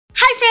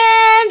Hi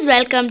friends,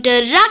 welcome to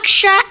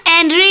Raksha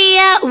and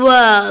Riya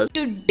World.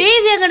 Today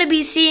we are going to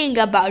be seeing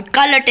about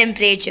color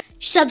temperature.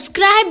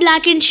 Subscribe,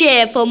 like and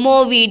share for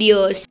more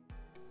videos.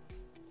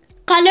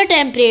 Color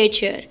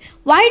temperature.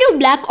 Why do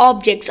black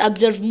objects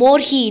absorb more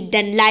heat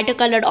than lighter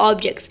colored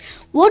objects?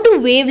 What do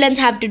wavelengths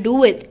have to do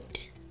with it?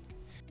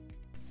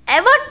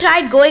 Ever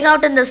tried going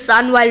out in the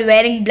sun while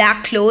wearing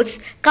black clothes?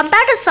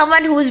 Compared to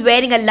someone who is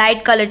wearing a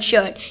light colored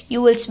shirt,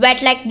 you will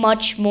sweat like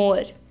much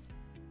more.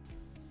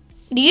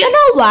 Do you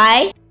know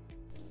why?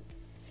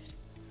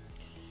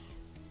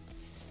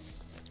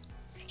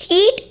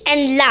 Heat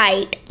and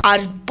light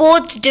are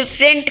both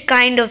different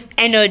kind of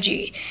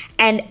energy,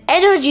 and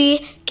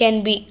energy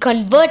can be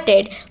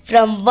converted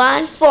from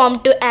one form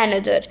to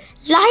another.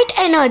 Light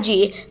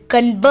energy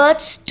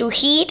converts to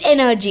heat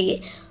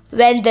energy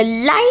when the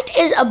light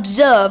is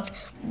observed.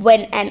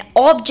 When an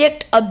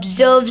object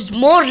absorbs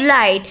more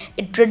light,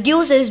 it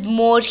produces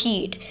more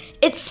heat.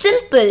 It's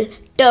simple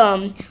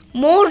term.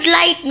 More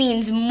light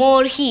means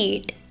more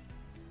heat.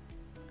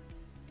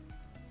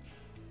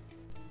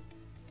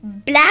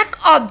 Black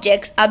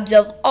objects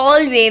absorb all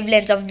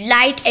wavelengths of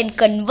light and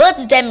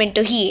converts them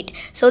into heat,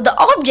 so the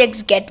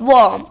objects get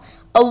warm.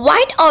 A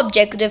white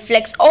object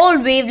reflects all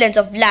wavelengths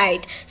of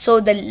light, so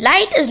the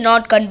light is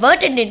not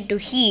converted into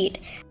heat,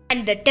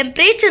 and the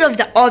temperature of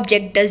the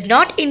object does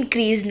not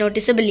increase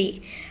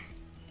noticeably.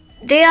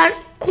 They are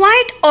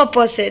quite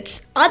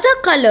opposites. Other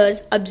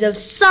colors absorb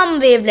some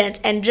wavelengths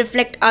and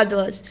reflect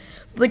others,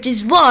 which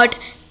is what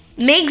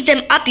makes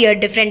them appear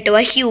different to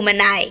a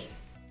human eye.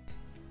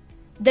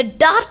 The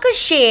darker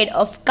shade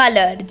of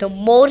color, the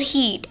more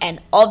heat an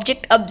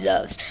object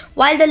absorbs,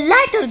 while the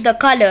lighter the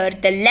color,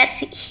 the less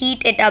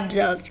heat it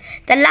absorbs.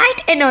 The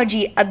light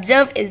energy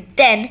absorbed is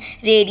then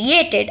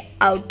radiated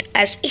out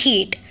as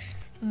heat.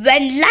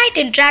 When light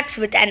interacts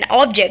with an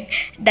object,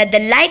 that the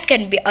light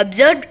can be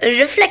observed,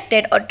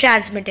 reflected or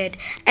transmitted.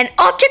 An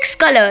object's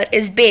color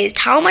is based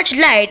how much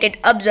light it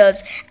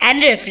absorbs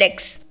and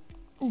reflects.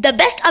 The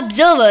best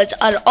observers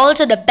are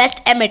also the best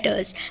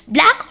emitters.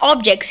 Black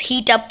objects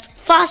heat up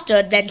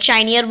faster than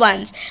shinier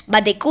ones,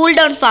 but they cool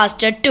down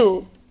faster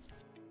too.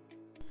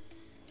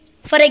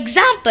 For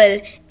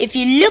example, if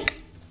you look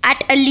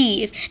at a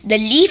leaf, the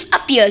leaf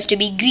appears to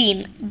be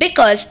green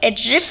because it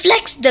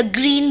reflects the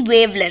green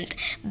wavelength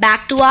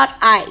back to our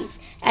eyes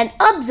and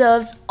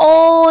observes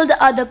all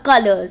the other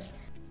colors.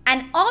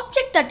 An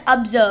object that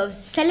observes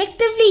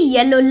selectively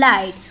yellow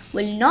light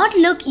will not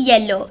look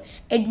yellow.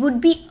 It would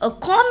be a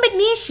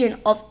combination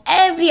of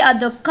every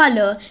other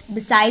color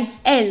besides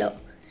yellow.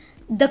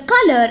 The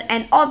color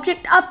an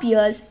object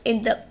appears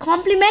in the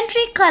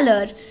complementary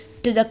color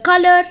to the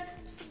color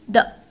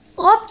the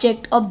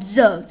object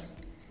observes.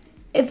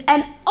 If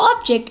an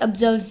object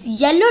observes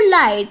yellow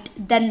light,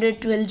 then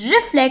it will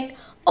reflect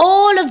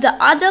all of the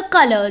other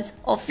colors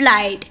of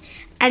light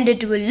and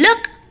it will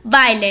look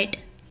violet.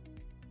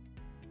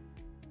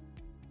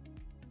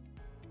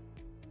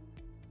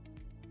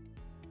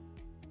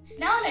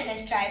 Now let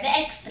us try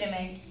the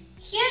experiment.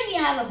 Here we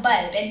have a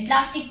bulb in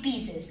plastic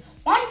pieces.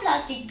 One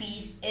plastic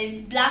piece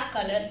is black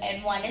color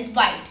and one is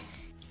white.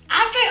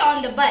 After I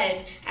on the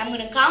bulb, I'm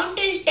going to count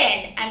till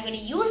 10. I'm going to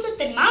use the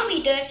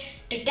thermometer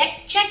to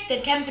check the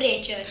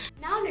temperature.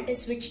 Now let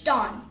us switch it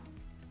on.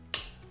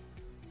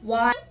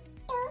 1, 2,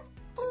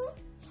 3,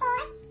 4,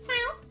 5,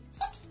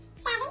 6,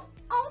 7,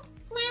 8,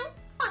 9,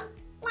 10,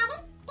 11,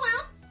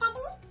 12,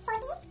 13,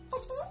 14,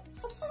 15,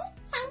 16,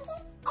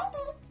 17,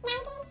 18,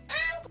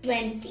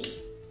 19 and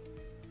 20.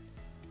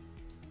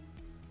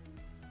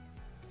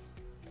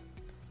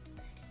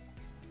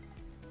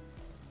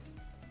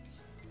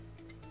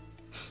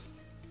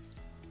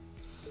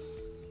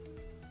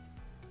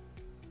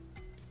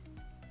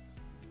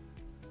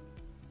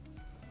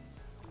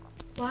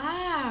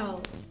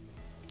 Wow!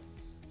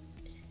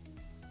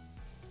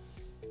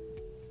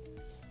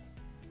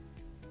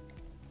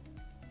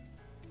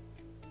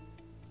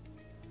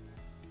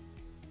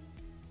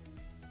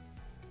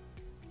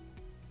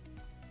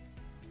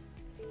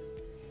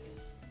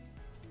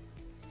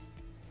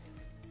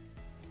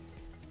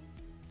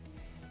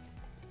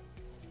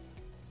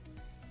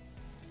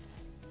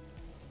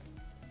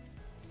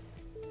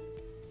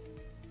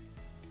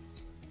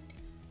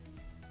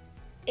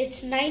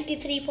 It's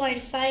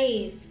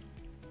 93.5.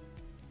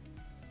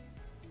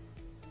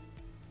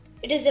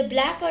 It is the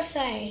blacker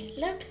side.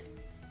 Look.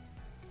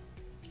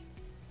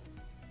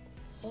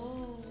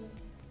 Oh.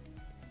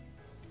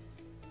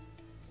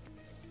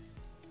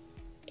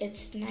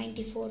 It's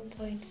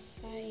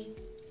 94.5.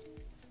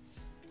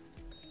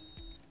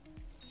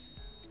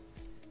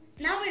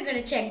 Now we're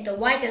going to check the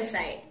whiter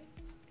side.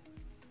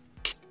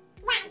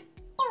 1,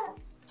 2,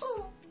 3,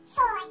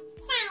 4,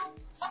 5,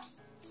 6,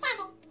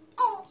 7,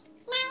 8,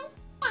 9,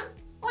 10,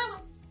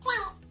 11,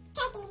 12,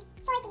 13,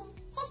 14,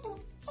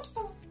 15,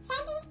 16,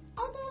 17,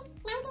 18,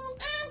 19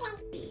 and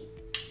 20.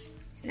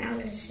 Now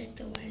let's check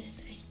the white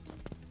side.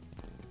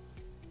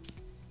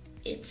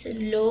 It's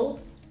in low.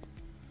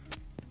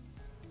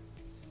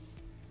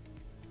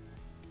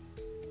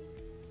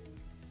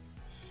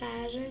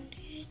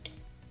 Fahrenheit.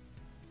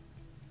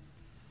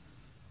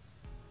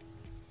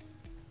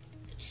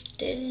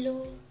 Still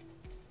low.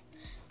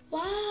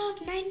 Wow,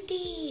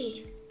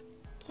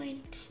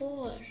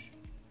 90.4.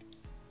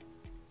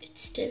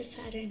 It's still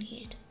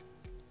Fahrenheit.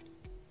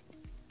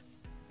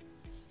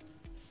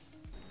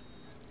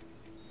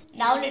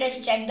 Now let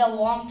us check the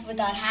warmth with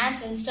our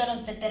hands instead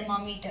of the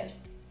thermometer.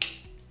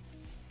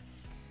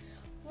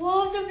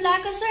 Wow, the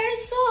blacker side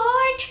is so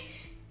hot.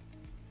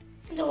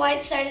 And the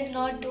white side is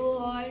not too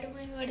hot. Oh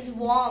my god, it's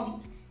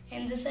warm.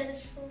 And this side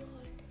is so hot.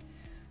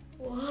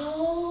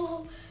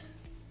 Wow.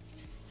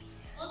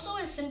 Also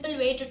a simple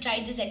way to try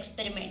this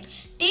experiment.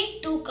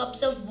 Take 2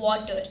 cups of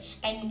water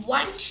and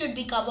one should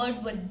be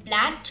covered with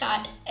black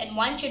chart and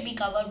one should be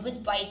covered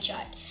with white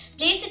chart.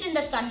 Place it in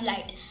the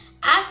sunlight.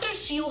 After a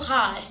few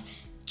hours,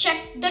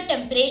 check the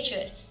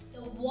temperature.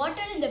 The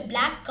water in the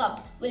black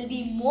cup will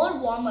be more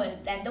warmer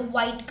than the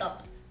white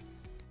cup.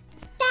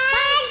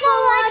 Thanks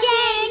for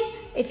watching.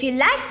 If you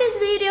like this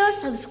video,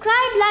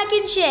 subscribe, like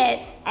and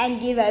share and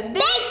give a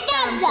big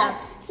thumbs up.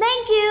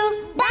 Thank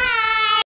you. Bye.